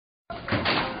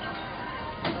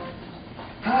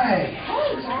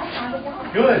How's it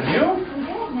going? Good. You? I'm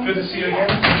good. Nice Good to see you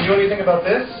again. You know anything about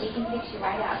this? We can fix you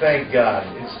right up. Thank God.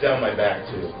 It's down my back,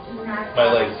 too. My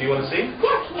legs. Do you want to see?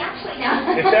 Yeah, can you actually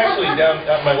now? It's actually down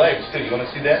my legs, too. You want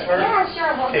to see that part? Yeah,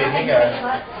 sure. Well, okay, hang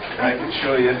on. I can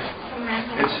show you.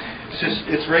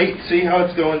 It's right. See how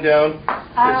it's going down?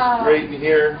 It's right in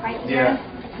here. Right here?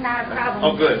 Yeah. It's not a problem.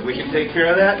 Oh, good. We can take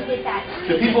care of that? We did that.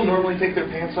 Do people normally take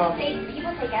their pants off?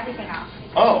 People take everything off.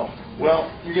 Oh, well,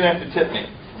 you're going to have to tip me.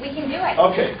 We can do it.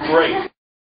 Okay, great.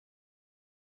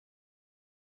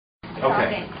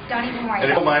 Okay. Don't even worry. And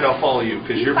if you don't mind, I'll follow you,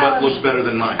 because your butt looks better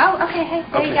than mine. Oh, okay. Hey,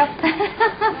 there you go.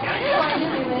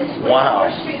 Wow.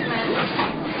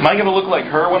 Am I going to look like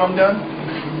her when I'm done?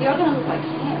 You're going to look like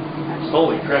him.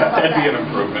 Holy crap, that'd be an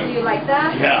improvement. Do you like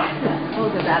that? Yeah. We'll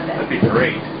do that then. That'd be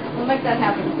great. We'll make that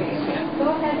happen for you.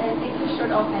 Go ahead and take your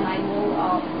shirt off, and I will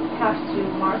have to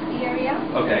mark the area.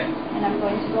 Okay. And I'm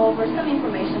going to go over some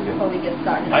information before we get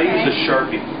started. I use a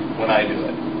Sharpie when I do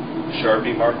it.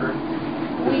 Sharpie marker.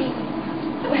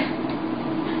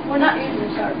 We're not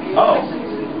using Sharpie. Oh.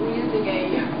 We're using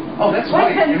a... Oh, that's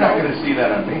right. You're not going to see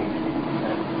that on me.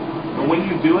 But when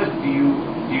you do it, do you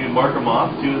mark them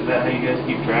off too? Is that how you guys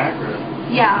keep track? Or?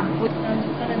 Yeah. I'm just going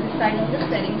to decide on the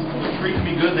settings. It treats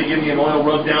me good. They give me an oil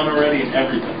rub down already and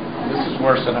everything. This is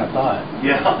worse than I thought.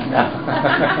 Yeah.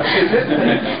 Is it?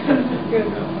 Good.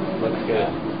 Looks good.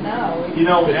 No. You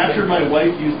know, after my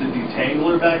wife used the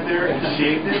detangler back there and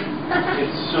shaved it,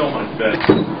 it's so much better.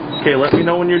 Okay, let me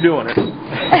know when you're doing it.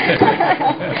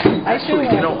 Actually,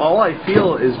 you know, all I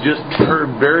feel is just her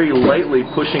very lightly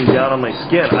pushing down on my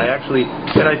skin.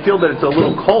 And I feel that it's a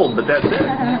little cold, but that's it.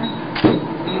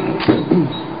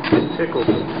 It tickles.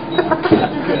 This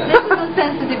is a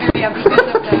sensitive area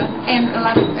because of the a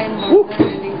lot of animals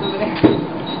and things over there.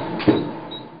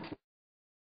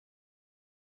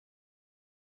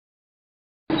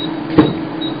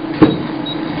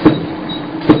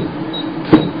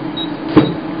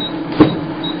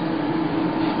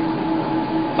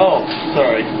 Oh,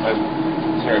 sorry.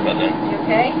 Sorry about that. You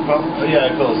okay? Oh, yeah, I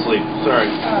fell asleep. Sorry.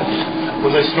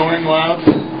 Was I snoring loud?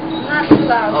 Not too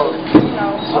loud. Oh,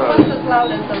 No. sorry. Almost as loud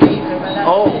as the laser, but that's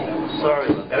okay. Sorry.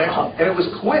 And it was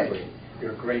quick.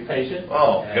 You're a great patient.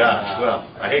 Oh, gosh. Well,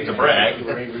 I hate to brag.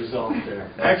 Great result there.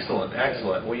 Excellent,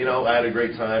 excellent. Well, you know, I had a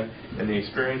great time, and the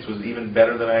experience was even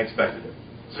better than I expected it.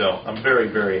 So I'm very,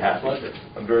 very happy. Pleasure.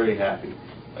 I'm very happy.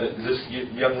 Is this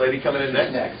young lady coming in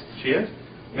next? Next. She is?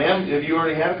 Ma'am, have you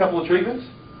already had a couple of treatments?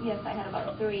 Yes, I had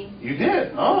about 3. You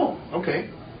did? Oh, okay.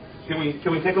 Can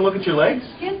we take a look at your legs?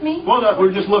 Excuse me? Well, no,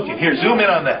 we're just looking. Here, zoom in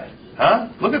on that. Huh?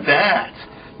 Look at that.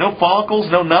 No follicles,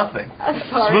 no nothing.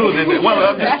 Sorry. Smooth, isn't it? Well,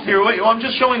 I'm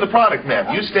just showing the product,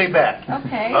 ma'am. You stay back.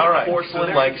 Okay. All right.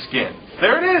 Porcelain-like skin.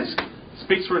 There it is.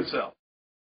 Speaks for itself.